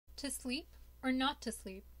To sleep or not to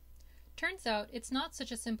sleep? Turns out it's not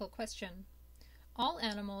such a simple question. All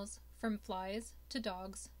animals, from flies to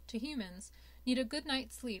dogs to humans, need a good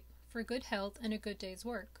night's sleep for good health and a good day's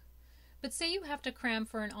work. But say you have to cram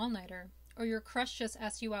for an all-nighter, or your crush just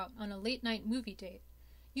asks you out on a late-night movie date.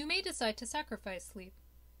 You may decide to sacrifice sleep.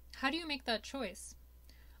 How do you make that choice?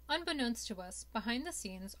 Unbeknownst to us, behind the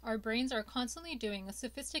scenes, our brains are constantly doing a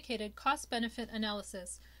sophisticated cost-benefit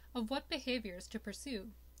analysis of what behaviors to pursue.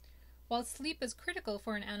 While sleep is critical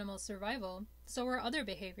for an animal's survival, so are other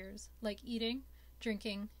behaviors, like eating,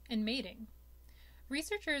 drinking, and mating.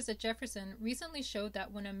 Researchers at Jefferson recently showed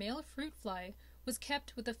that when a male fruit fly was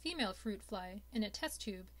kept with a female fruit fly in a test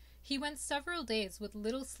tube, he went several days with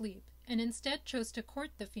little sleep and instead chose to court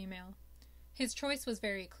the female. His choice was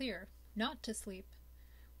very clear: not to sleep.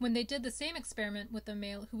 When they did the same experiment with a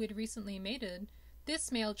male who had recently mated,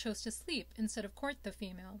 this male chose to sleep instead of court the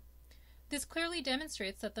female. This clearly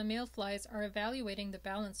demonstrates that the male flies are evaluating the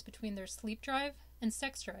balance between their sleep drive and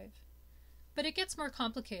sex drive. But it gets more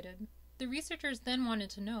complicated. The researchers then wanted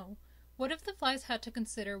to know, what if the flies had to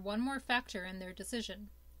consider one more factor in their decision: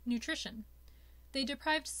 nutrition? They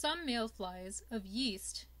deprived some male flies of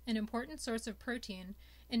yeast, an important source of protein,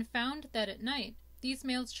 and found that at night these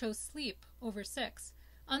males chose sleep over sex,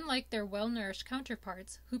 unlike their well-nourished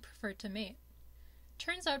counterparts who preferred to mate.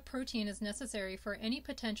 Turns out protein is necessary for any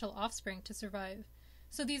potential offspring to survive,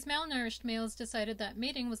 so these malnourished males decided that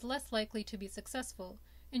mating was less likely to be successful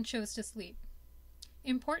and chose to sleep.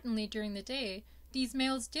 Importantly, during the day, these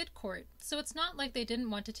males did court, so it's not like they didn't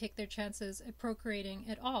want to take their chances at procreating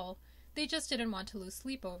at all, they just didn't want to lose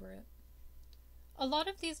sleep over it. A lot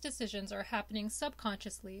of these decisions are happening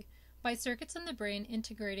subconsciously, by circuits in the brain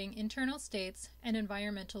integrating internal states and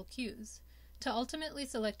environmental cues, to ultimately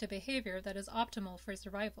select a behavior that is optimal for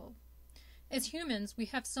survival. As humans, we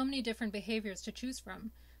have so many different behaviors to choose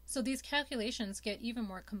from, so these calculations get even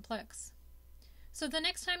more complex. So the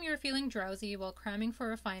next time you're feeling drowsy while cramming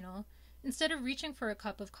for a final, instead of reaching for a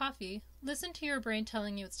cup of coffee, listen to your brain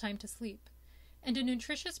telling you it's time to sleep. And a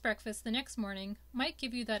nutritious breakfast the next morning might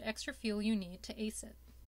give you that extra fuel you need to ace it.